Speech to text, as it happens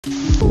To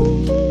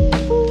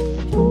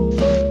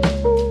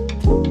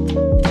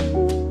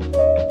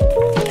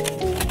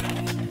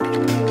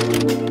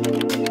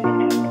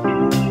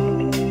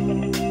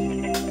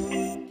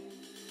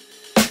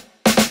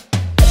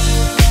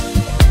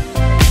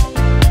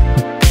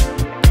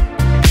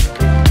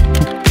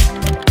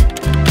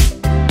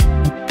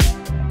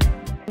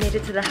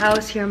the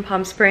house here in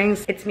Palm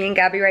Springs. It's me and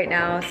Gabby right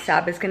now.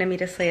 Sab is gonna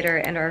meet us later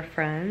and our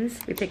friends.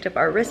 We picked up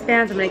our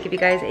wristbands. I'm gonna give you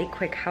guys a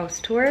quick house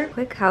tour.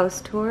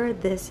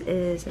 This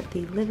is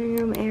the living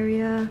room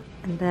area.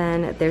 And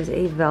then there's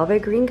a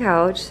velvet green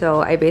couch.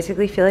 So I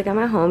basically feel like I'm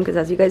at home because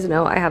as you guys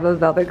know, I have a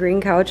velvet green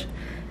couch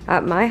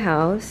at my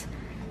house.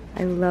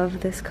 I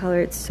love this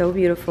color, it's so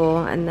beautiful.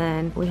 And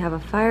then we have a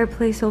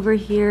fireplace over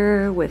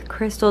here with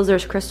crystals.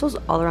 There's crystals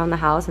all around the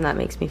house and that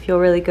makes me feel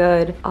really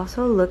good.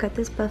 Also, look at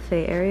this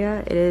buffet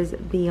area, it is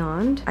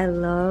beyond. I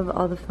love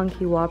all the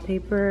funky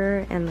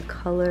wallpaper and the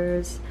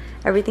colors.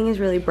 Everything is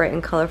really bright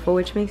and colorful,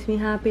 which makes me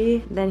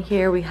happy. Then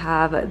here we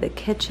have the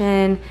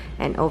kitchen,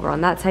 and over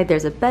on that side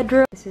there's a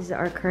bedroom. This is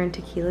our current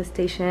tequila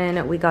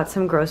station. We got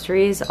some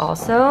groceries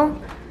also.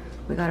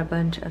 We got a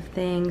bunch of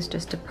things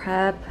just to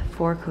prep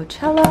for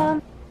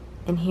Coachella.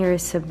 And here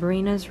is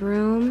Sabrina's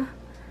room,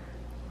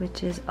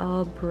 which is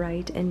all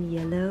bright and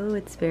yellow.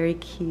 It's very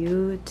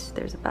cute.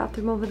 There's a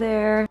bathroom over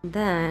there.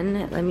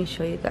 Then let me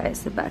show you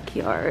guys the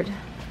backyard.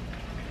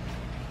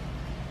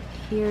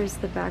 Here's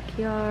the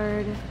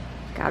backyard.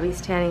 Gabby's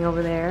standing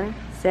over there.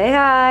 Say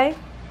hi.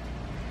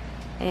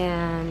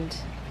 And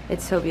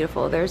it's so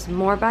beautiful. There's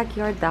more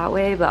backyard that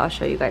way, but I'll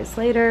show you guys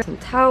later. Some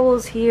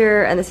towels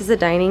here, and this is a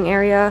dining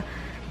area.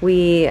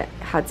 We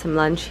had some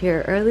lunch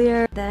here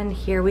earlier. Then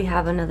here we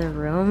have another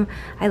room.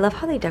 I love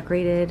how they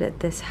decorated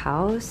this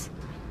house.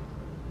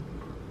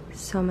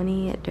 So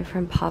many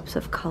different pops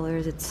of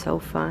colors. It's so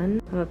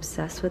fun. I'm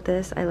obsessed with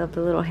this. I love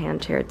the little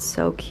hand chair. It's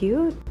so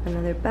cute.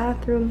 Another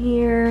bathroom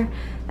here.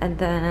 And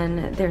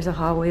then there's a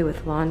hallway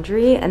with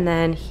laundry. And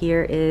then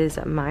here is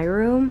my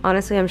room.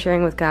 Honestly, I'm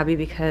sharing with Gabby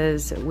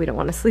because we don't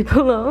want to sleep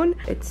alone.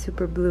 It's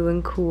super blue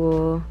and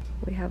cool.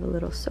 We have a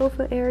little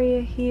sofa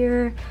area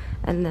here,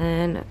 and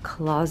then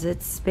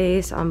closet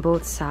space on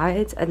both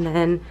sides. And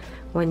then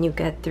when you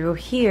get through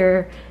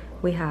here,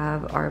 we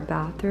have our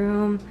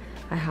bathroom.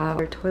 I have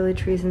our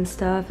toiletries and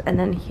stuff. And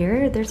then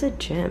here, there's a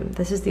gym.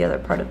 This is the other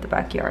part of the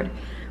backyard,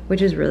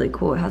 which is really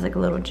cool. It has like a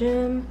little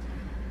gym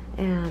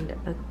and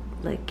a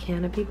like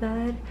canopy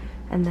bed.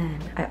 And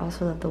then I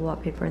also love the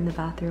wallpaper in the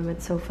bathroom.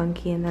 It's so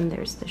funky. And then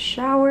there's the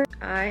shower.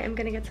 I am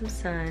gonna get some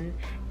sun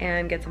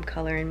and get some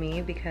color in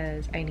me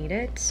because I need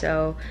it.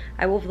 So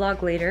I will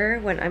vlog later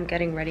when I'm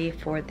getting ready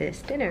for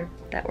this dinner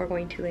that we're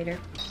going to later.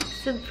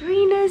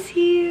 Sabrina's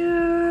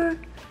here.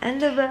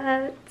 And the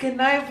vet. Good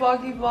night,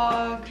 vloggy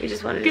vlog. We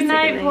just wanted to say good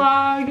night,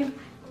 vlog.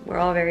 We're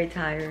all very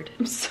tired.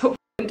 I'm so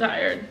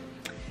tired.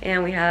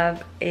 And we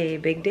have a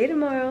big day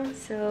tomorrow,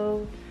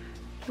 so.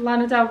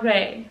 Lana Del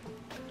Rey.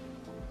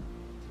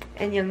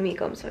 And young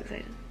Miko, I'm so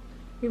excited.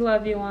 We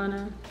love you,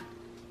 Lana.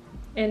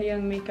 And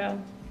young Miko.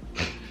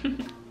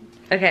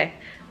 Okay,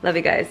 love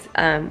you guys.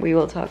 We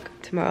will talk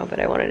tomorrow, but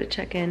I wanted to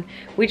check in.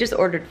 We just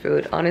ordered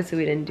food. Honestly,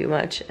 we didn't do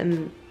much.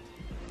 And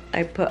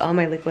I put all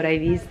my liquid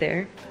IVs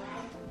there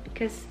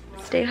because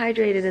stay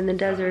hydrated in the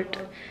desert.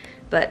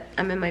 But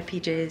I'm in my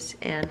PJs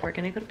and we're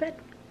gonna go to bed.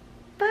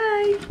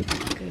 Bye.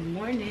 Good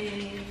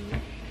morning.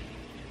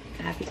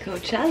 Happy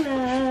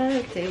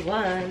Coachella, day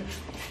one.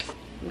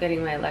 I'm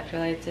getting my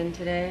electrolytes in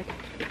today.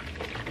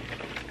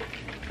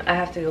 I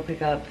have to go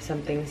pick up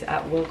some things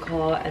at Will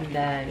Call and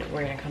then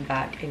we're gonna come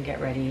back and get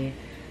ready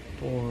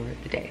for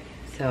the day.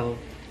 So,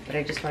 but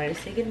I just wanted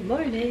to say good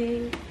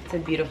morning. It's a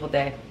beautiful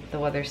day. The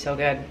weather's so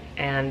good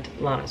and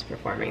Lana's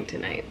performing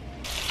tonight.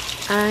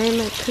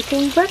 I'm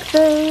cooking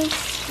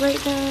breakfast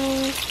right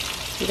now.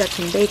 We got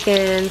some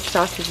bacon,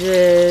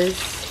 sausages.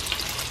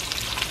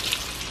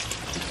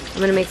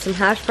 I'm gonna make some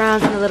hash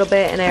browns in a little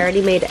bit and I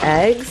already made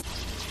eggs.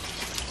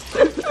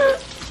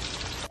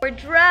 We're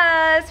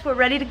dressed, we're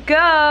ready to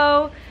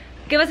go.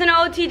 Give us an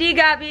OOTD,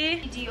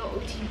 Gabby.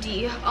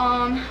 OOTD.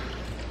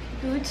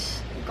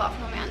 Boots got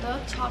from Amanda.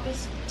 Top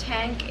is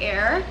Tank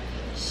Air.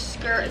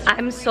 Skirt is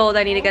I'm sold,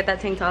 I need to get that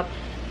tank top.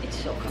 It's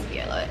so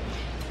comfy, I love it.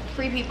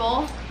 Free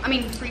People,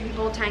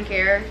 Tank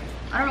Air.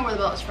 I don't know where the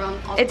belt is from.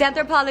 Also, It's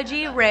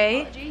Anthropology,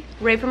 Ray.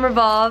 Ray from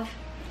Revolve.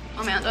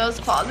 Amanda's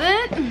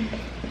Closet.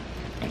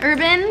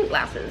 Urban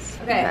glasses.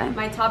 Okay,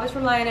 my top is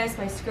from Lioness,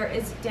 my skirt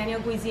is Daniel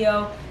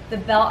Guizio, the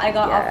belt I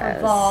got off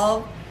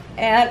Revolve,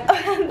 and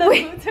the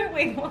boots are,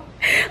 wait,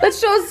 let's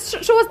show us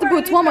the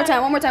boots one more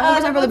time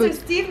for the boots.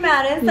 Steve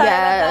Madden,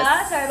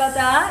 sorry about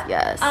that.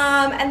 Yes.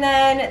 And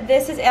then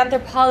this is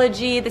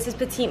Anthropology, this is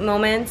Petite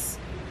Moments.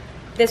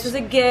 This was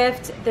a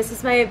gift. This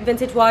is my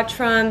vintage watch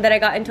from that I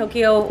got in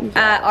Tokyo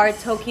at our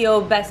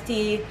Tokyo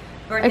Bestie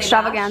birthday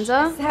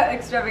Extravaganza.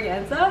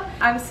 Extravaganza.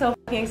 I'm so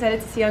fucking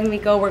excited to see young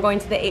Miko. We're going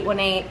to the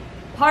 818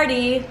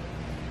 party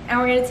and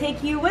we're gonna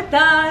take you with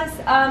us.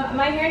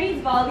 My hair needs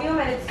volume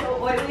and it's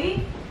so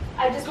oily.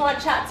 I just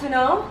want chat to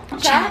know.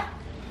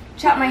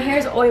 Chat, my hair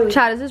is oily.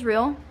 Chat, is this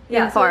real?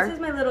 Yeah, so far. this is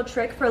my little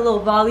trick for a little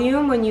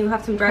volume when you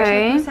have some dry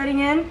shampoo setting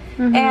in.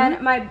 And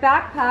my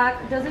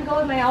backpack doesn't go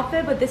with my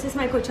outfit, but this is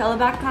my Coachella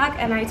backpack,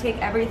 and I take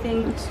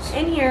everything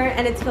in here,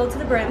 and it's filled to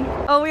the brim.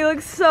 Oh, we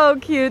look so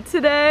cute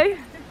today.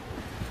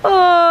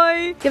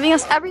 Oi! Giving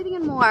us everything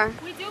and more.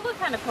 We do look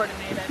kind of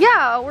coordinated.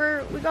 Yeah,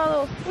 we got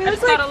a little. I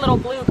just got a little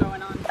blue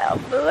going on.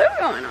 Blue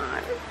going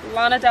on.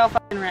 Lana Del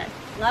fucking Rey.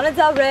 Lana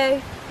Del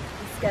Rey.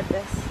 Let's get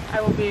this.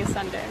 I will be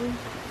Sunday.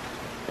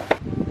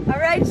 All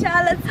right,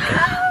 child, let's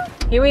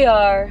go. Here we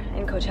are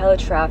in Coachella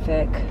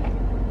traffic.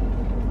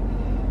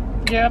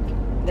 Yep.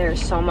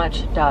 There's so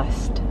much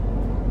dust.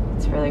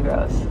 It's really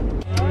gross.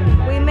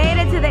 We made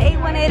it to the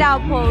 818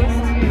 outpost.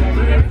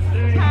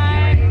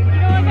 Time. You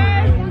know what,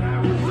 guys?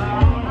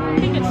 I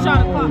think it's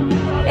shot o'clock.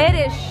 It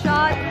is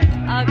shot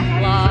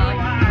o'clock.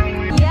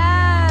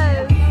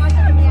 Yes.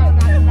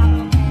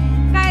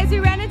 Guys, we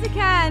ran into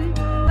Ken.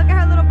 Look at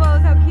her little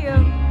bows, how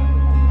cute.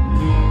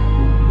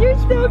 You're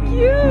so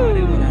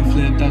cute.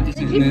 They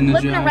keep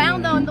flipping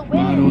around though in the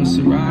wind.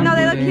 No,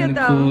 they look cute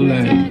though.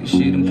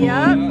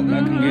 Yep.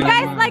 You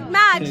guys like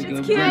match.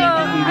 It's cute.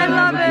 I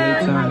love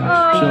it.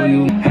 Oh.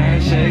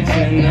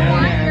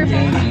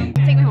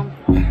 Take me home.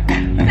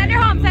 Send her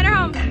home. Send her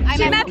home.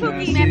 She met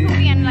Pookie.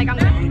 And like I'm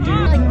gonna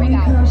like freak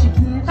out.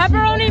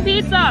 Pepperoni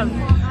pizza.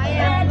 I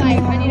am like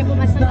I need to put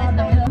my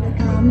sunglasses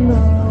on.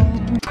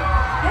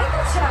 Hey,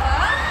 Coachella.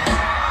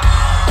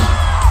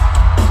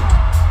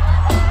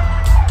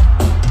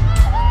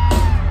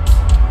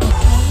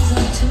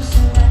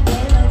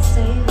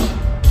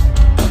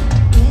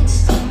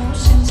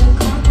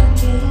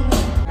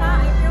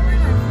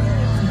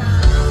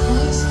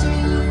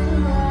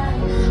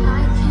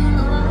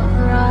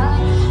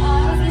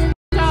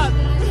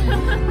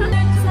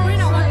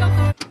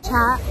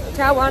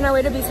 Chat, we're on our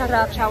way to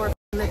Besosssss. Chat, we're in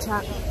the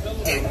chat.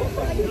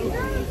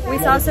 We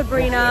saw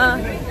Sabrina,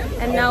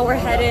 and now we're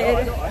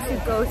headed to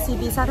go see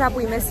Besosssss.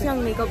 We missed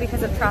Young Nico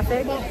because of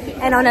traffic,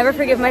 and I'll never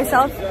forgive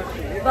myself,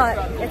 but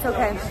it's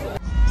okay.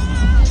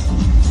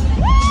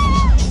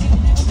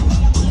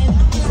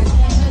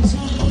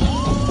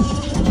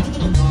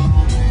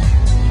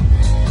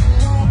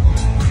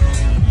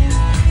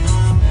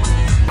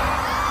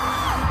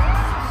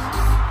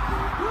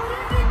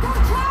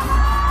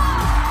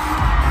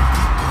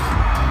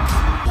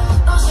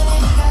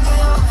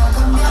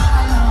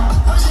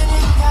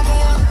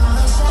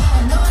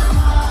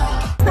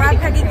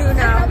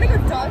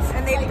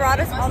 And they brought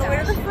us all the way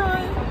to the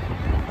front.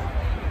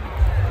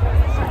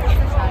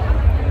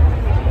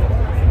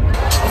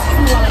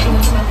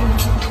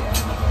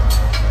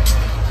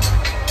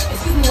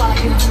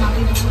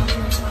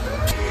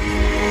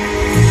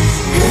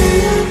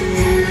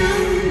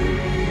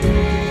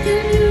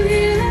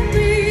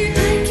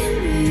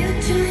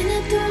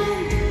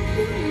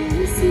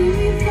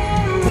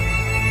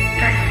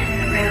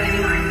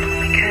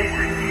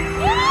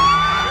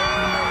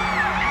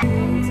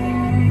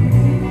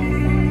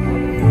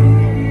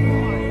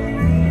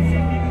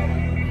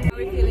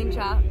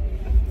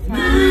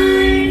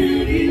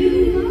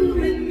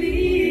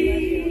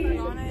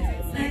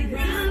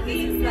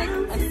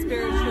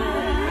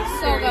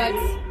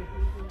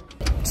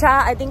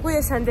 Chat, I think we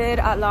ascended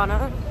at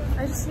Lana.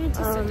 I just need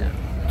to sit down.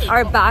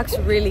 Our backs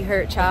really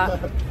hurt, chat.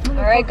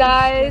 Alright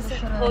guys,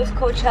 post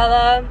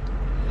Coachella.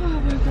 Oh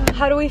my God.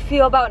 How do we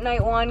feel about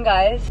night one,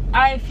 guys?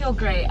 I feel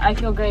great. I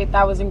feel great.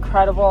 That was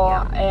incredible.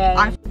 And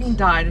I fucking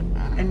died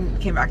and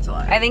came back to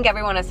life. I think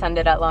everyone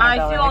ascended at Lana.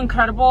 I feel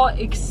incredible,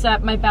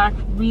 except my back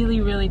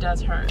really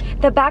does hurt.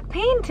 The back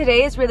pain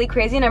today is really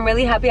crazy, and I'm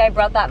really happy I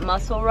brought that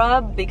muscle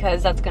rub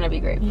because that's gonna be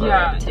great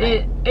for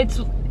today.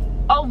 It's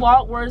a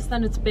lot worse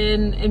than it's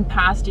been in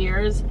past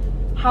years.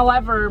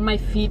 However, my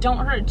feet don't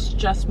hurt, it's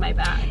just my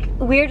back.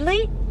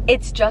 Weirdly,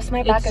 it's just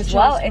my back as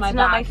well. It's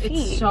not my feet.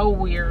 It's so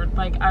weird.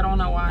 Like, I don't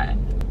know why.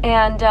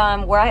 And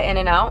we're at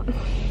In-N-Out.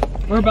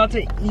 We're about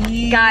to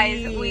eat.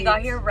 Guys, we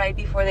got here right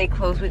before they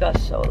closed. We got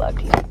so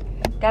lucky.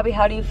 Gabby,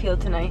 how do you feel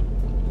tonight?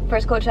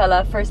 First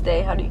Coachella, first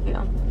day, how do you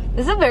feel?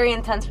 This is a very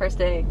intense first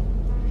day.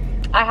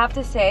 I have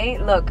to say,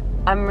 look,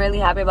 I'm really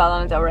happy about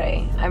Lana Del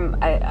Rey. I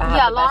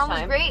had Lana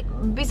was great.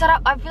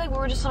 Besosssss, I feel like we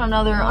were just on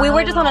another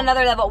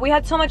level. We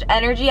had so much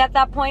energy at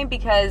that point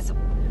because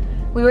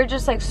we were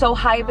just like so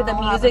hype with the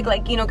music,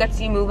 like, you know,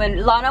 gets you moving.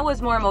 Lana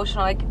was more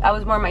emotional, like I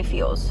was more in my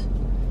feels.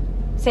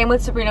 Same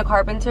with Sabrina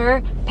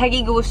Carpenter.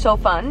 Peggy Goo was so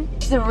fun.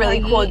 She's a really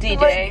cool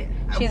DJ.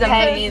 She's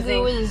amazing. Peggy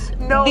Goo is the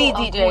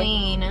DJ.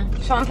 Queen.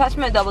 So I'm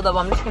passing my double.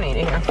 I'm just gonna eat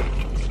it here.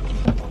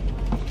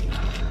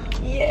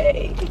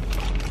 Yay.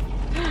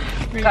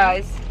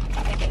 Guys,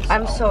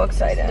 I'm so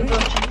excited.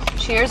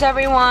 Cheers,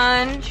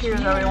 everyone.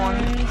 Cheers,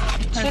 everyone.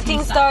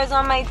 Shooting stars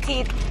on my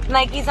teeth.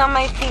 Nikes on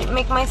my feet.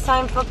 Make my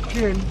sign for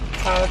good.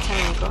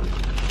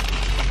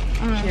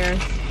 Cheers.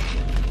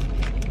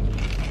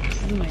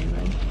 This is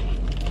amazing.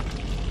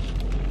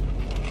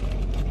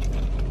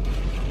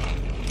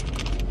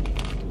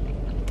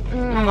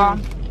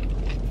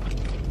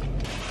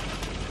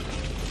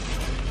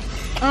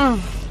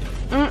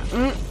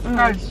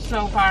 That's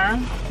so far.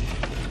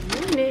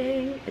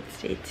 morning.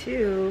 It's day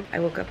 2. I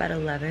woke up at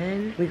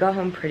 11. We got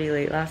home pretty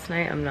late last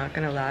night, I'm not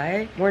gonna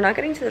lie. We're not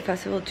getting to the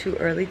festival too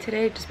early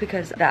today just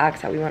because the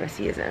acts that we want to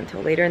see isn't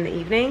until later in the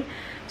evening.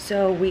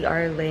 So we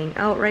are laying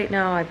out right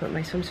now. I put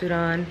my swimsuit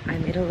on. I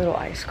made a little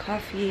iced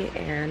coffee,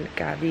 and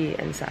Gabby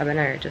and Sab and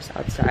I are just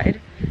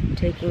outside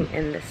taking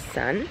in the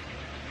sun.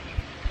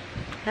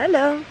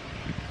 Hello.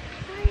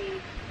 Hi.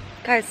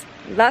 Guys,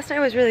 last night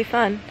was really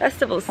fun.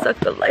 Festival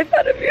sucked the life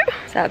out of you.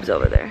 Sab's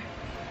over there.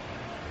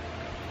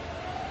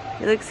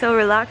 You look so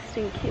relaxed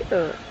and cute.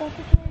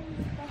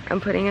 I'm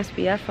putting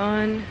SPF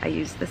on. I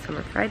used the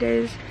Summer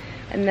Fridays.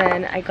 And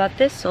then I got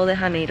this Sol de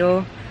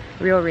Janeiro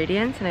Real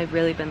Radiance, and I've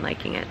really been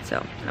liking it.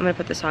 So I'm gonna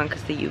put this on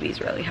because the UV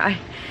is really high.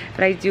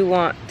 But I do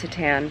want to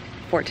tan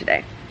for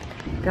today.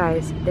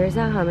 Guys, there's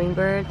a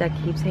hummingbird that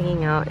keeps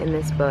hanging out in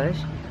this bush.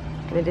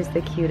 And it is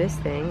the cutest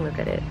thing. Look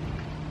at it.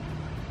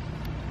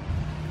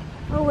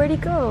 Oh, where'd he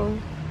go?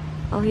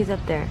 Oh, he's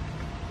up there.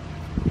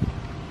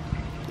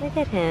 Look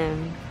at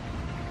him.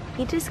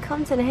 He just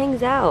comes and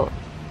hangs out.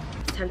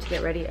 It's time to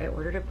get ready. I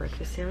ordered a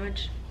breakfast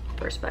sandwich.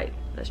 First bite.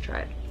 Let's try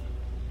it.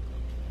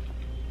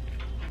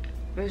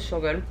 This is so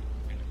good.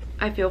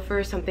 I feel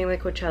for something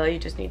like Coachella, you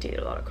just need to eat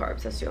a lot of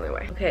carbs. That's the only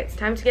way. Okay, it's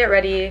time to get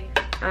ready.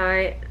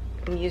 I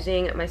am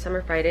using my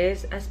Summer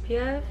Fridays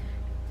SPF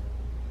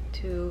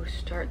to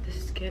start the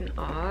skin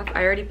off.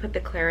 I already put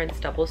the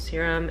Clarins Double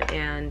Serum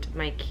and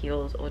my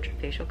Kiehl's Ultra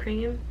Facial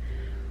Cream.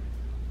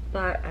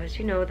 But as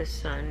you know, the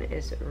sun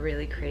is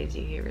really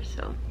crazy here,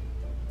 so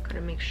gotta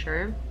make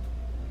sure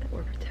that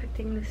we're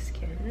protecting the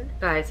skin.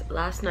 Guys,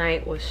 last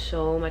night was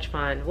so much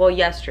fun. Well,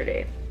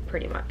 yesterday,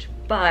 pretty much.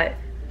 But,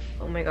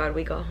 oh my god,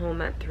 we got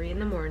home at 3 in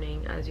the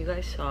morning, as you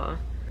guys saw.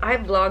 I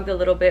vlogged a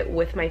little bit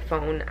with my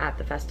phone at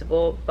the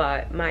festival,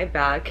 but my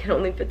bag can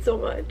only fit so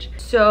much.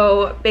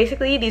 So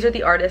basically, these are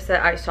the artists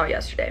that I saw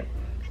yesterday.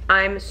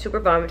 I'm super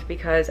bummed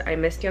because I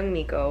missed Young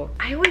Miko.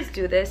 I always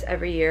do this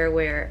every year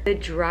where the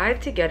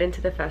drive to get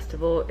into the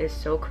festival is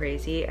so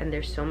crazy and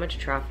there's so much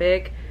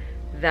traffic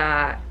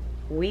that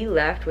we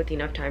left with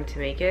enough time to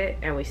make it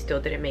and we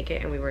still didn't make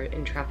it, and we were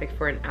in traffic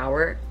for an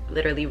hour,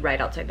 literally right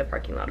outside the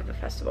parking lot of the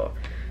festival.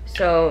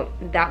 So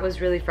that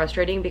was really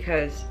frustrating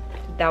because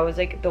that was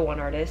like the one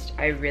artist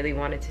I really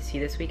wanted to see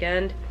this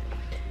weekend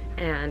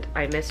and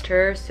I missed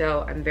her,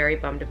 so I'm very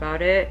bummed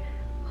about it.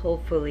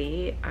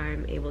 Hopefully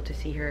I'm able to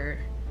see her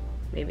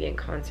maybe in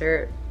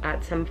concert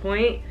at some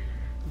point.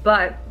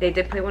 But they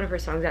did play one of her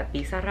songs at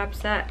Besosssss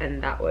set,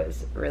 and that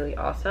was really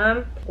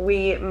awesome.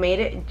 We made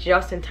it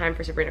just in time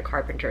for Sabrina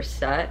Carpenter's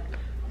set.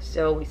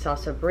 So we saw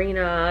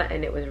Sabrina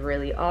and it was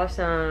really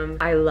awesome.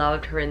 I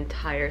loved her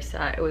entire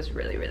set. It was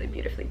really, really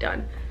beautifully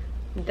done.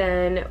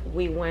 Then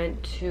we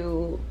went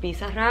to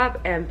Besosssss,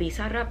 and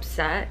Besosssss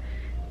set,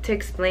 to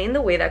explain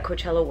the way that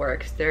Coachella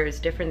works, there's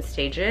different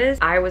stages.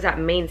 I was at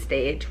main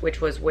stage,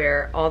 which was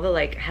where all the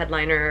like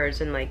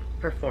headliners and like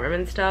perform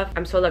and stuff.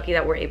 I'm so lucky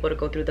that we're able to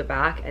go through the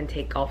back and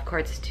take golf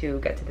carts to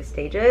get to the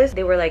stages.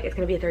 They were like, it's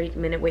gonna be a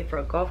 30-minute wait for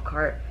a golf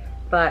cart,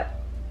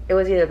 but it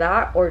was either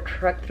that or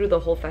trek through the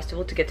whole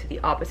festival to get to the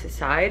opposite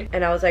side.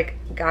 And I was like,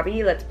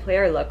 Gabby, let's play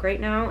our luck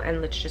right now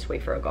and let's just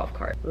wait for a golf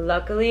cart.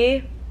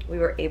 Luckily, we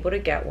were able to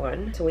get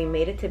one. So we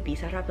made it to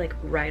Besosssss like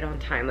right on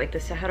time. Like the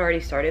set had already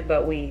started,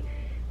 but we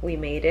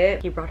made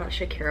it. He brought out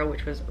Shakira,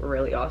 which was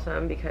really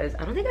awesome because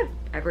I don't think I've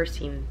ever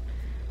seen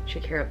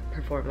Shakira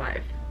perform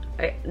live.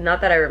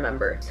 Not that I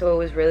remember. So it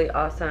was really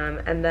awesome.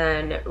 And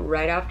then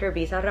right after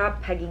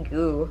Besosssss, Peggy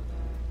Goo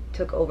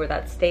took over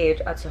that stage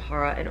at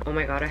Sahara, and oh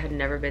my god, I had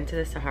never been to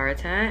the Sahara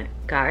tent.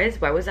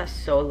 Guys, why was that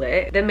so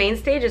lit? The main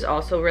stage is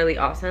also really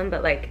awesome,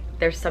 but like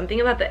there's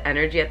something about the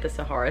energy at the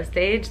Sahara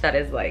stage that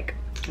is like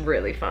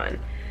really fun.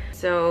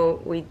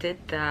 So we did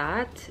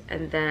that,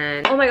 and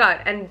then oh my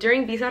god, and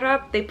during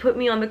Besosssss they put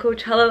me on the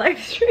Coachella live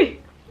stream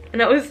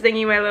and I was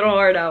singing my little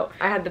heart out.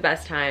 I had the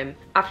best time.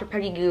 After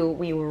Peggy Goo,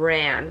 we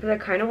ran because I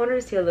kind of wanted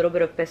to see a little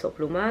bit of Peso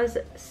Pluma's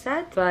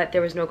set, but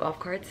there was no golf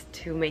carts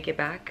to make it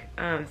back,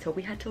 so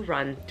we had to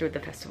run through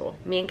the festival.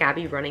 Me and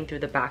Gabby running through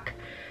the back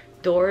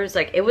doors.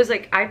 Like it was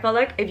like, I felt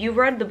like if you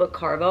read the book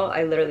Carvel,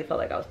 I literally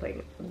felt like I was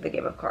playing the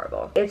game of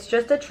Carvel. It's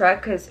just a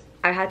trek because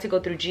I had to go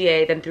through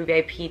GA, then through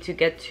VIP to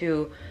get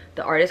to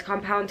the artist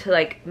compound to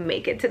like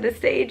make it to the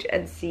stage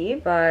and see,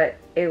 but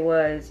it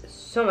was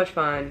so much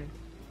fun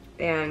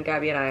and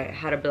Gabby and I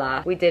had a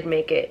blast. We did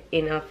make it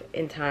enough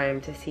in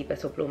time to see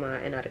Peso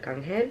Pluma and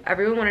Arcangel.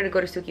 Everyone wanted to go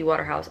to Suki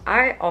Waterhouse.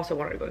 I also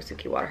wanted to go to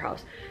Suki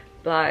Waterhouse,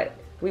 but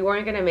we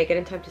weren't gonna make it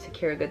in time to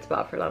secure a good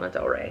spot for Lana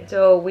Del Rey.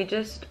 So we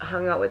just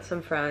hung out with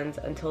some friends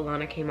until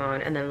Lana came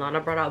on, and then Lana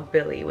brought out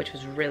Billy, which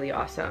was really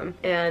awesome.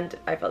 And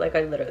I felt like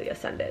I literally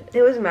ascended.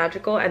 It was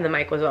magical and the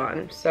mic was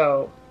on,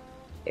 so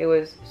it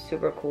was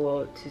super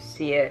cool to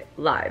see it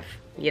live,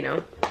 you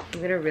know?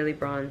 I'm gonna really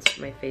bronze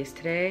my face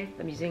today.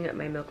 I'm using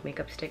my Milk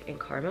Makeup Stick in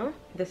Caramel.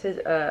 This is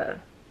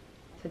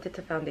since it's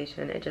a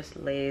foundation, it just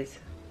lays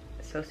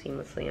so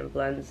seamlessly and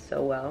blends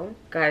so well.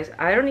 Guys,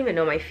 I don't even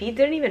know, my feet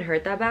didn't even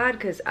hurt that bad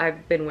because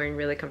I've been wearing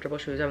really comfortable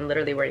shoes. I'm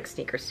literally wearing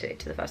sneakers today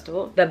to the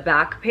festival. The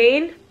back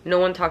pain, no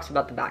one talks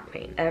about the back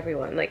pain.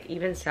 Everyone, like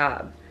even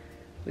Sab,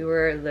 We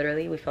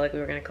felt like we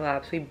were gonna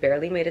collapse. We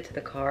barely made it to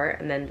the car,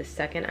 and then the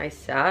second I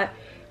sat,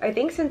 I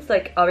think since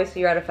like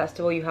obviously you're at a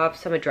festival, you have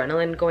some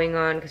adrenaline going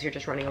on because you're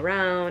just running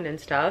around and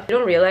stuff. You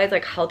don't realize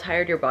like how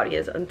tired your body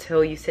is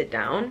until you sit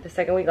down. The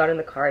second we got in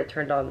the car, I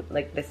turned on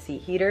like the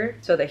seat heater,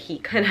 so the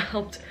heat kind of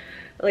helped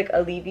like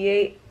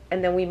alleviate.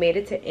 And then we made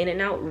it to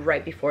In-N-Out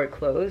right before it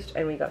closed,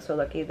 and we got so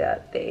lucky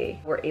that they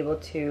were able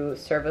to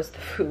serve us the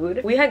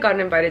food. We had gotten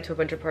invited to a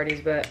bunch of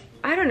parties, but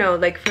I don't know,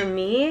 like for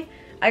me,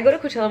 I go to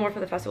Coachella more for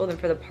the festival than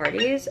for the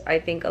parties. I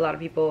think a lot of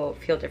people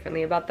feel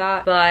differently about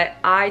that, but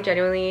I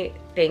genuinely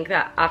think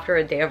that after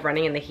a day of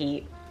running in the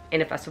heat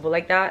in a festival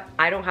like that,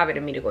 I don't have it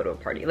in me to go to a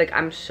party. Like,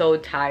 I'm so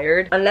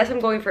tired unless I'm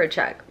going for a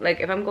check.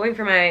 Like, if I'm going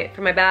for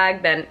my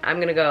bag, then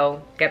I'm gonna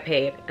go get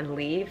paid and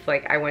leave.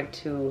 Like, I went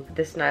to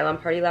this nylon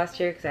party last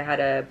year because I had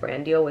a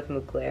brand deal with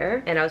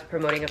Mugler, and I was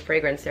promoting a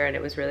fragrance there, and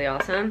it was really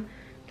awesome.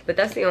 But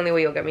that's the only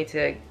way you'll get me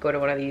to go to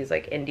one of these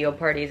like Indio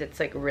parties. It's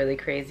like really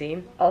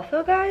crazy.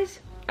 Also,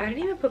 guys, I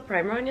didn't even put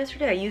primer on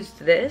yesterday. I used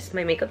this.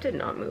 My makeup did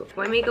not move.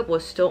 My makeup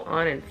was still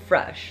on and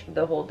fresh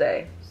the whole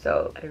day.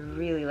 So I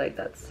really like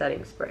that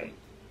setting spray.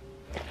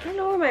 I don't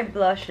know where my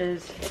blush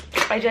is.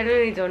 I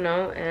genuinely don't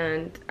know,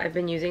 and I've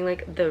been using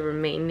like the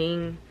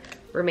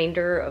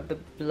remainder of the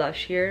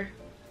blush here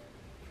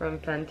from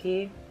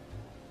Fenty.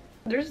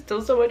 There's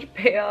still so much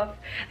payoff.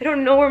 I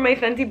don't know where my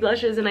Fenty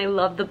blush is, and I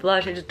love the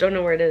blush. I just don't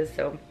know where it is.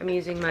 So I'm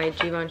using my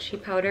Givenchy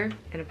powder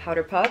and a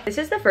powder puff. This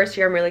is the first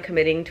year I'm really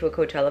committing to a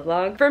Coachella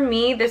vlog. For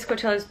me, this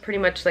Coachella is pretty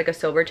much like a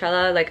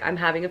Soberchella. Like, I'm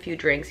having a few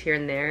drinks here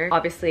and there.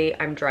 Obviously,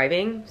 I'm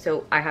driving,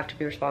 so I have to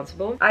be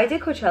responsible. I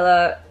did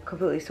Coachella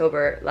completely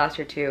sober last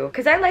year too,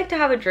 because I like to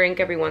have a drink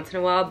every once in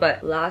a while,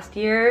 but last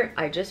year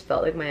I just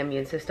felt like my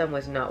immune system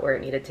was not where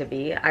it needed to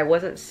be. I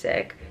wasn't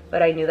sick,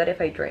 but I knew that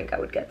if I drank I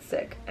would get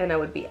sick and I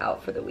would be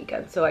out for the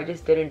weekend, so I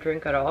just didn't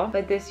drink at all.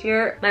 But this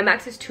year my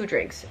max is 2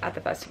 drinks at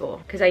the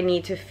festival because I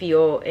need to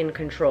feel in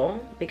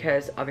control,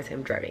 because obviously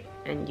I'm driving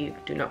and you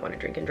do not want to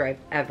drink and drive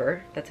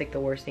ever. That's like the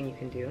worst thing you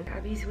can do.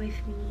 Abby's with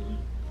me.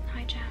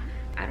 Hi, chat.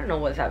 I don't know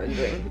what Sab is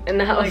doing in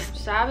the house. Like,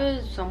 Sab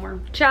is somewhere.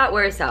 Chat,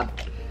 where is Sab?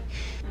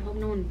 I hope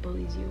no one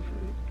bullies you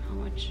for how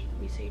much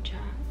we say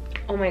chat.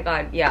 Oh my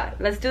god, yeah.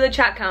 Let's do the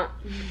chat count.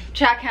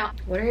 Chat count.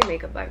 What are your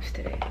makeup vibes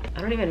today?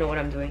 I don't even know what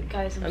I'm doing.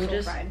 Guys, I'm so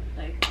just fried.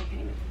 Like, I can't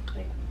even,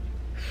 like.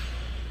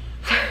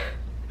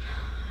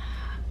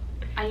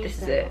 I need This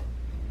to is it.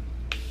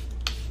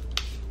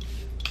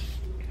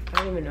 I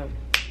don't even know.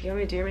 You want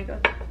me to do your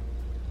makeup?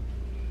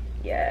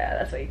 Yeah,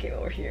 that's why you came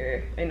over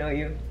here. I know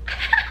you.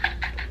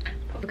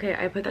 Okay,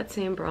 I put that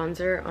same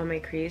bronzer on my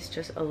crease,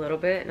 just a little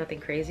bit, nothing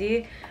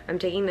crazy. I'm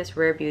taking this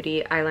Rare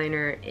Beauty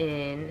eyeliner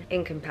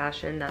in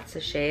Compassion. That's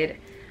the shade.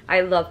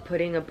 I love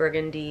putting a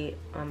burgundy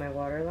on my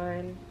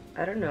waterline.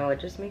 I don't know,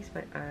 it just makes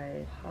my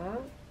eye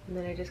pop. And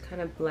then I just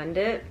kind of blend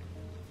it.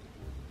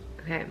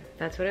 Okay,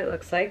 that's what it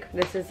looks like.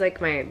 This is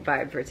like my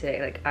vibe for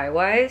today, like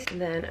eye-wise.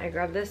 And then I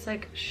grab this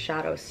like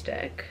shadow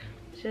stick.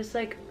 It's just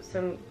like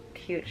some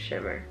cute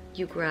shimmer.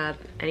 You grab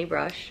any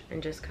brush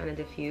and just kind of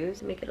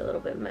diffuse, make it a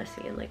little bit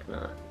messy and like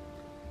not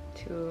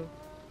too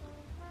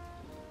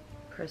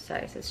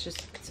precise. It's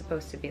just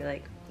supposed to be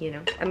like, you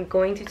know. I'm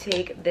going to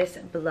take this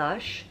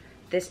blush.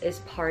 This is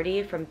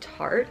Party from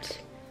Tarte,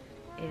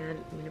 and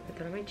I'm gonna put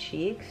that on my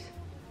cheeks.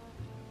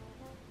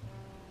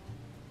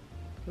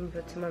 I'm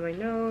gonna put some on my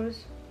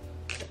nose,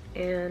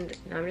 and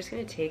now I'm just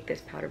gonna take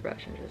this powder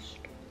brush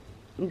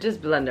and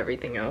just blend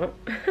everything out.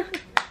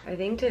 I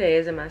think today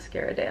is a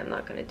mascara day. I'm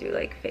not gonna do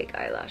like fake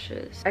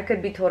eyelashes. I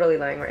could be totally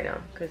lying right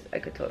now because I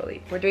could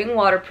totally. We're doing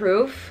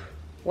waterproof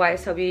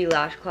YSL Beauty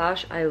Lash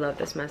Clash. I love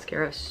this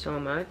mascara so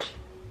much.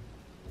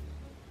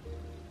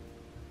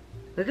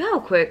 Look how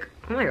quick.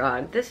 Oh my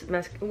god, this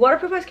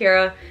waterproof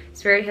mascara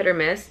is very hit or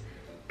miss,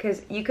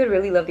 because you could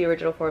really love the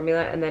original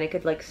formula and then it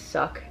could like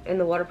suck in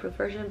the waterproof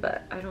version,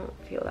 but I don't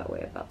feel that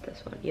way about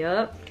this one.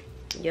 Yep.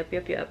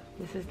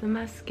 This is the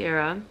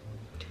mascara.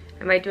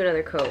 I might do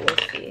another coat,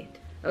 we'll see.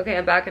 Okay,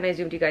 I'm back and I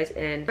zoomed you guys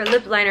in. For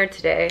lip liner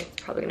today,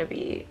 it's probably gonna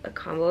be a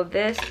combo of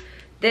this.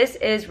 This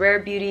is Rare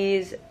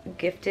Beauty's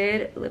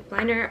Gifted lip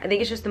liner. I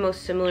think it's just the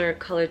most similar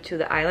color to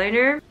the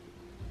eyeliner.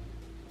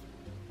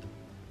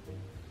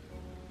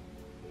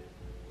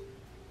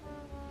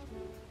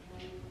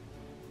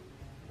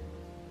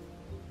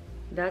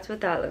 That's what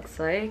that looks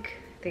like.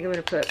 I think I'm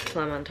gonna put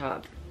Plum on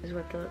top. This is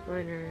what the lip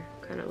liner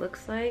kind of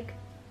looks like.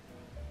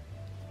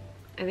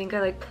 I think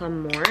I like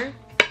Plum more.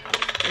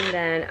 And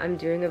then I'm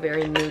doing a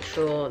very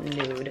neutral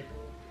nude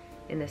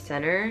in the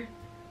center.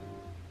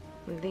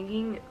 I'm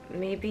thinking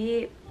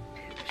maybe,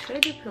 should I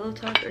do Pillow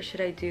Talk or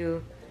should I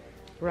do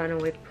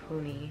Runaway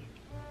Pony?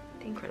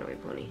 I think Runaway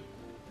Pony.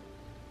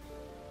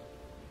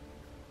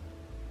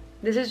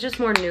 This is just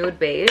more nude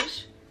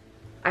beige.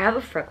 I have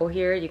a freckle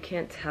here. You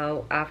can't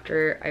tell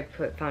after I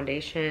put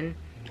foundation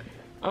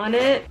on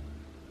it.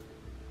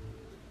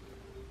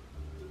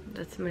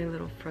 That's my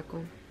little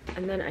freckle.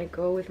 And then I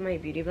go with my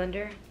beauty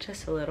blender,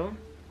 just a little, on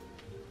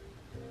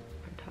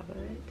top of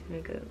it to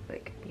make it look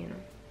like, you know.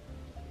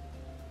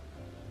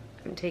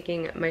 I'm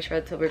taking my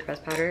Charlotte Tilbury press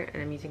powder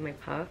and I'm using my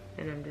puff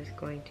and I'm just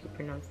going to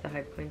pronounce the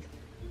high points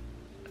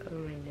of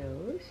my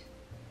nose.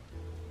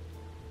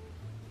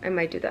 I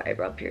might do the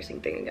eyebrow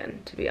piercing thing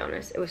again, to be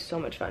honest. It was so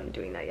much fun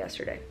doing that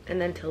yesterday. And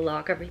then to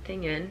lock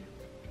everything in,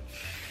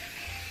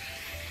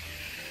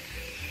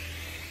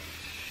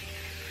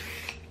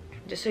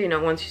 just so you know,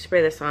 once you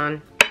spray this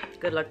on,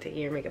 good luck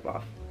taking your makeup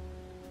off.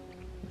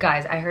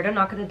 Guys, I heard a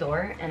knock at the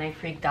door and I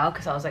freaked out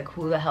because I was like,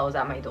 who the hell is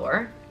at my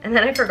door? And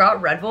then I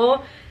forgot Red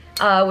Bull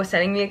was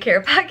sending me a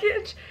care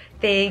package.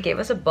 They gave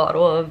us a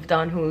bottle of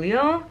Don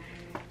Julio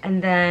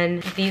and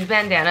then these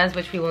bandanas,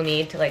 which we will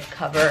need to like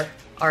cover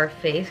our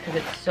face because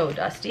it's so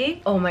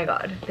dusty. Oh my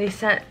god, they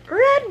sent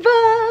Red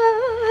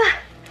Bull.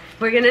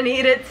 We're gonna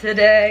need it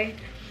today.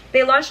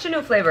 They launched a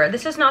new flavor.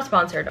 This is not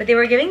sponsored, but they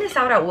were giving this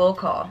out at Will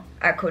Call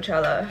at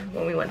Coachella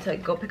when we went to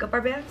go pick up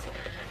our bags.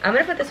 I'm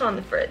gonna put this on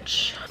the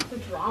fridge. The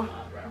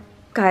drama, bro.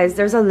 Guys,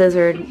 there's a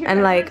lizard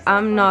and like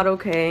I'm not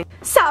okay.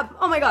 Sab!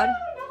 Oh my god.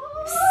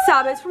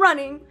 Sab, it's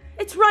running.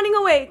 It's running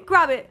away.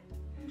 Grab it.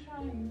 I'm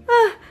trying.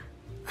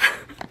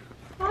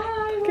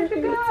 Hi, where'd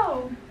you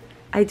go?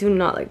 I do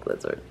not like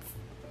lizards.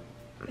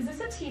 Is this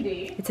a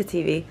TV? It's a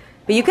TV.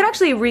 But you could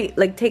actually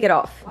take it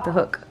off the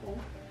hook.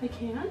 I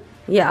can?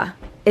 Yeah.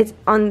 It's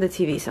on the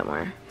TV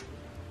somewhere.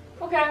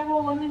 Okay,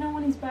 well let me know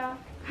when he's back.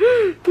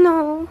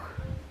 No.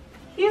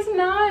 He's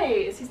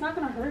nice. He's not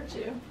gonna hurt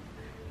you.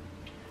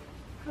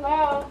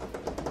 Hello?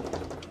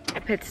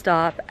 A pit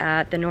stop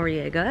at the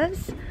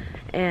Noriegas.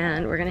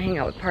 And we're gonna hang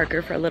out with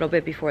Parker for a little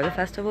bit before the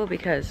festival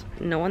because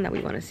no one that we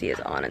want to see is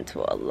on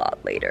until a lot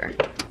later.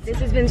 This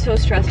has been so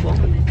stressful.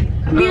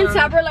 Me and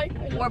Sab were like,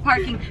 we're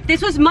parking.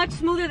 This was much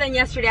smoother than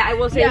yesterday. I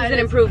will say Yeah, it's it an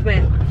is.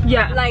 improvement.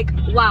 Yeah. Like,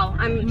 wow,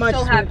 I'm Much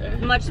so happy.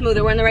 smoother. Much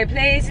smoother. We're in the right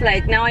place.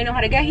 Like, now I know how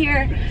to get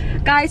here.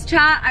 Guys,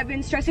 chat, I've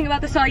been stressing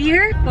about this all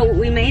year, but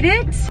we made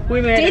it.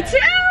 We made Day it. 2!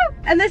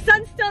 And the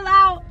sun's still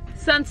out.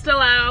 Sun's still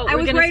out. I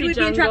was worried we'd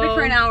be in traffic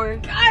for an hour.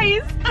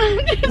 guys,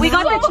 We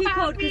got the cheat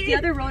code because the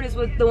other road is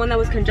the one that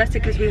was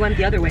congested because we went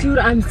the other way. Dude,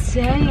 I'm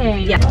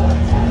saying. Yeah.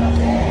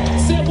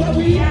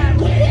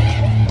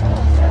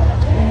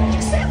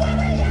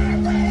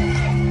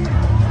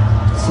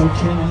 So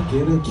can I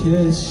get a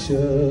kiss,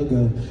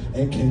 sugar?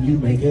 And can you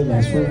make it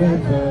last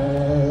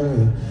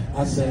forever?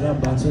 I said I'm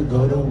about to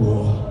go to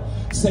war.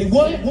 Say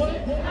what?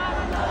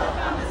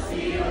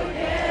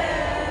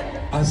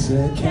 I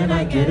said, can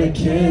I get a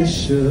kiss,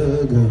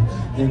 sugar?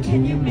 And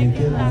can you make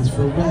it last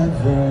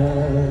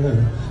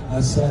forever?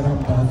 I said I'm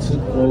about to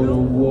go to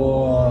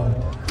war.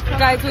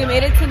 Guys, we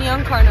made it to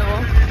Neon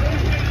Carnival.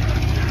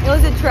 It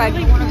was a trek.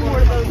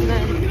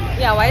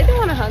 Yeah, why did they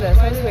want to hug us?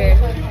 That was weird.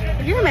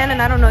 If you're a man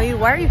and I don't know you,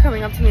 why are you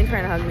coming up to me and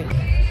trying to hug me?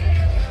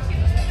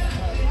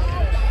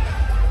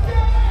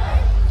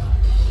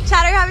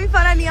 Chad, are you having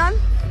fun at Neon?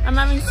 I'm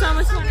having so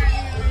much fun.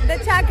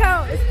 The chat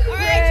count is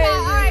crazy.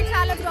 alright,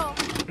 Chad, let's go.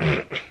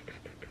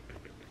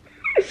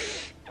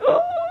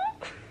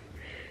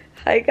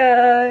 Hi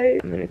guys.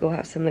 I'm gonna go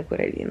have some liquid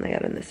IV and lay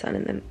out in the sun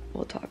and then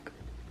we'll talk.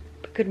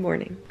 But good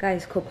morning.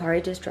 Guys,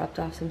 Kopari just dropped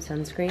off some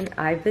sunscreen.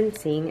 I've been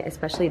seeing,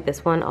 especially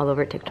this one, all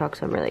over TikTok,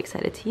 so I'm really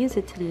excited to use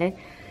it today.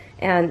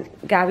 And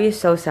Gabby is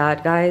so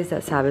sad, guys,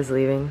 that Sab is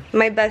leaving.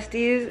 My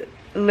besties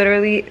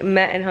literally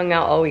met and hung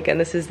out all weekend.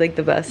 This is like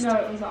the best. No,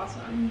 it was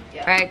awesome.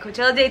 All right,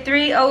 Coachella Day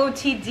 3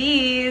 OOTDs.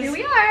 Here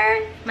we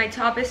are. My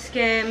top is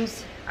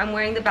Skims. I'm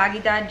wearing the baggy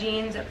dad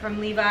jeans from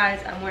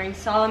Levi's. I'm wearing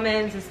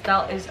Solomon's. This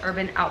belt is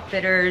Urban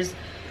Outfitters.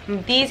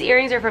 These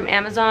earrings are from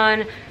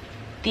Amazon.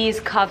 These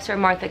cuffs are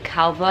Martha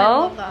Calvo. I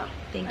love that.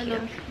 Thank I you.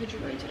 love the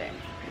jewelry today.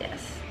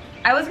 Yes.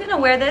 I was gonna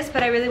wear this,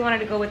 but I really wanted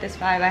to go with this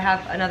vibe. I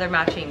have another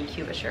matching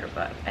Cuba shirt,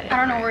 but I didn't I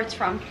don't know wear where it. it's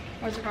from.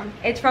 Where's it from?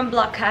 It's from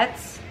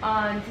Blockheads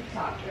on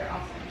TikTok. They're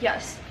awesome.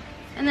 Yes.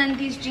 And then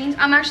these jeans,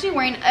 I'm actually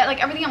wearing,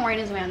 like everything I'm wearing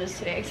is Amanda's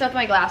today, except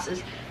my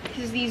glasses.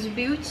 Because these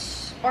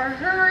boots are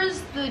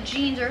hers, the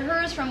jeans are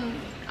hers from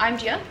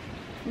IMG.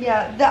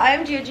 Yeah, the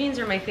IMG jeans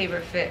are my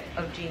favorite fit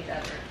of jeans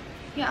ever.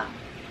 Yeah.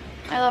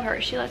 I love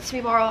her. She lets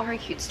me borrow all her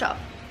cute stuff.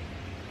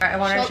 All right, I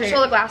want to show you.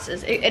 Show the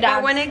glasses. It But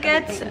adds when it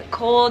gets everything.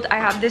 cold, I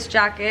have this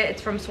jacket.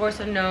 It's from Source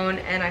Unknown,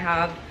 and I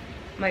have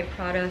my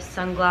Prada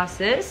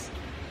sunglasses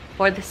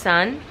for the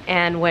sun,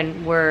 and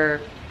when we're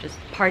just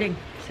partying.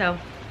 So,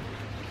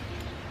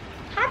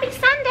 happy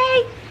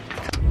Sunday!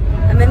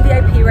 I'm in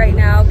VIP right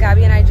now.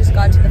 Gabby and I just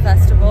got to the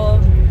festival.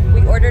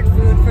 We ordered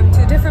food from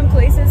 2 different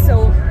places.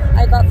 So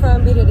I got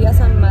from Birreria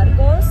San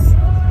Marcos,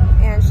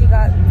 and she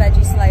got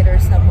veggie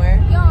sliders somewhere.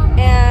 Yum.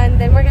 And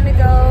then we're gonna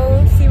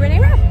go see Renee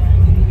Rapp.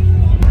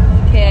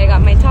 Okay, I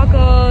got my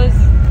tacos.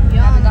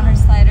 Yum. We got her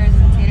sliders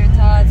and tater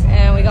tots,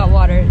 and we got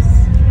waters.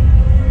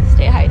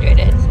 Stay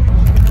hydrated.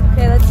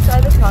 Okay, let's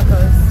try the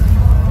tacos.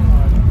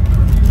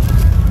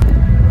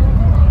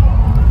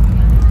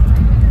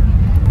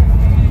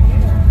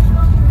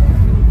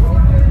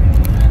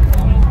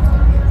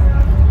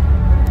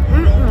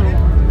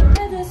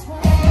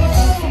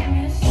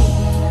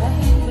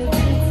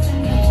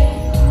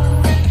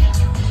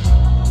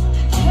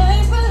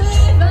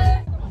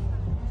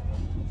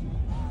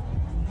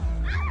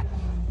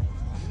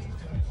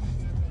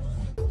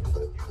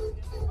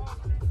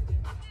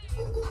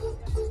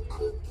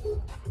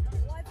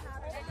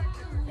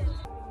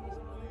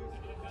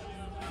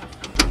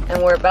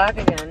 And we're back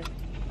again.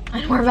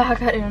 And we're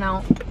back at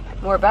In-N-Out.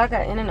 We're back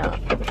at In-N-Out.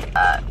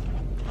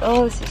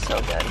 Oh, this is so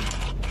good.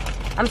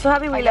 I'm so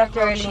happy we left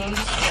early.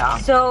 Yeah.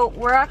 So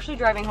we're actually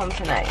driving home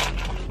tonight.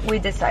 We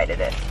decided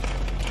it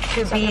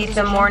to beat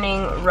the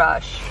morning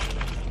rush.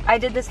 I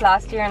did this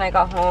last year and I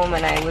got home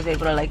and I was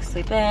able to like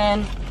sleep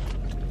in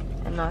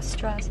and not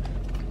stress.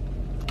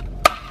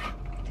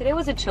 Today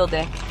was a chill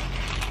day.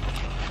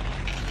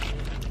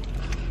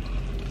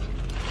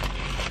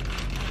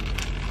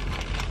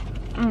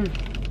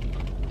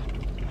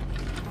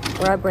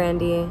 We're at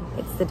Brandy.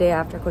 It's the day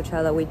after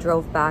Coachella. We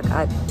drove back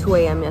at 2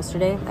 a.m.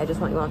 yesterday. I just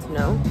want you all to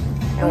know.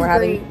 And we're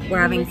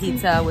having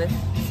pizza with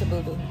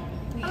Sabubu.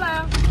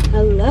 Hello.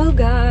 Hello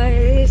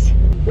guys.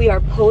 We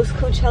are post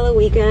Coachella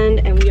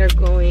weekend and we are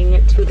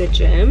going to the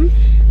gym.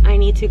 I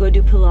need to go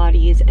do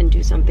Pilates and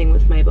do something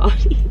with my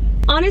body.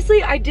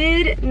 Honestly, I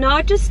did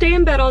not just stay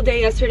in bed all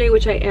day yesterday,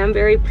 which I am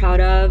very proud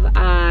of.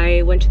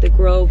 I went to the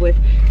Grove with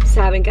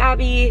Sav and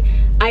Gabby.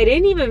 I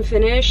didn't even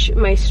finish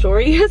my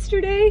story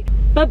yesterday.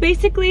 But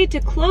basically, to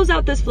close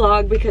out this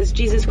vlog, because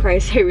Jesus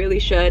Christ, I really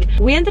should,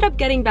 we ended up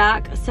getting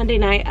back Sunday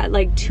night at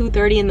like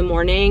 2:30 in the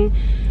morning.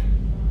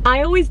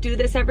 I always do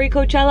this every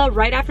Coachella.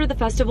 Right after the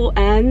festival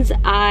ends,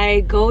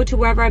 I go to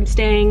wherever I'm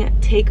staying,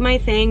 take my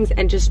things,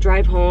 and just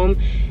drive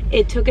home.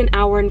 It took an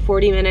hour and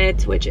 40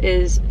 minutes, which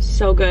is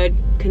so good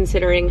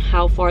considering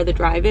how far the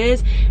drive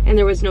is, and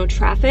there was no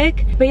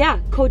traffic. But yeah,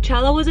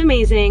 Coachella was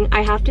amazing.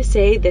 I have to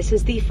say, this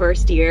is the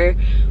first year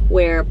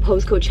where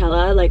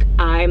post-Coachella, like,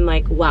 I'm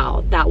like,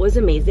 wow, that was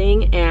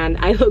amazing, and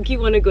I low-key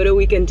want to go to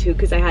weekend 2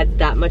 because I had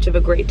that much of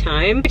a great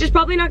time, which is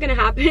probably not going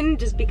to happen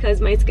just because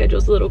my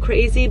schedule's a little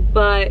crazy,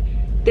 but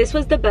this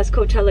was the best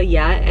Coachella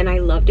yet, and I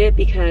loved it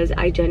because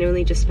I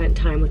genuinely just spent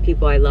time with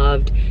people I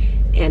loved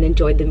and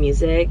enjoyed the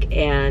music,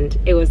 and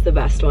it was the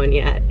best one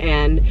yet.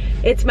 And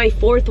it's my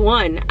 4th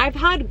one. I've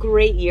had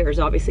great years,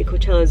 obviously.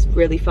 Coachella is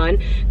really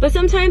fun, but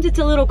sometimes it's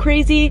a little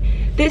crazy.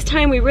 This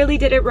time we really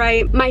did it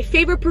right. My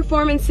favorite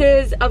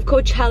performances of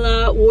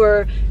Coachella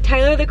were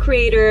Tyler the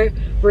Creator,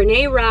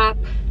 Renee Rapp,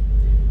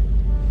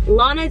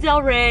 Lana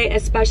Del Rey,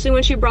 especially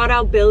when she brought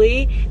out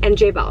Billy, and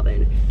J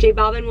Balvin. J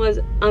Balvin was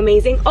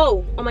amazing.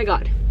 Oh my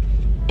god.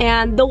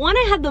 And the one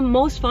I had the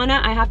most fun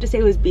at, I have to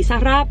say, was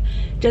Besosssss,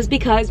 just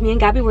because me and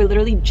Gabby were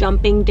literally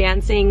jumping,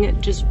 dancing,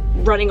 just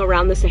running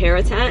around the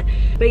Sahara tent.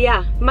 But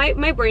yeah,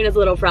 my brain is a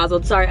little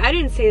frazzled. Sorry, I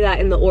didn't say that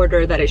in the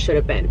order that it should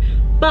have been.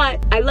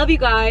 But I love you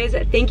guys.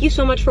 Thank you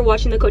so much for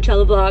watching the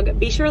Coachella vlog.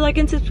 Be sure to like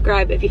and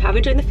subscribe if you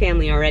haven't joined the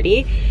family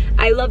already.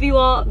 I love you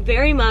all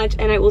very much,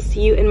 and I will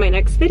see you in my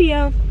next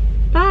video.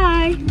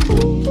 Bye.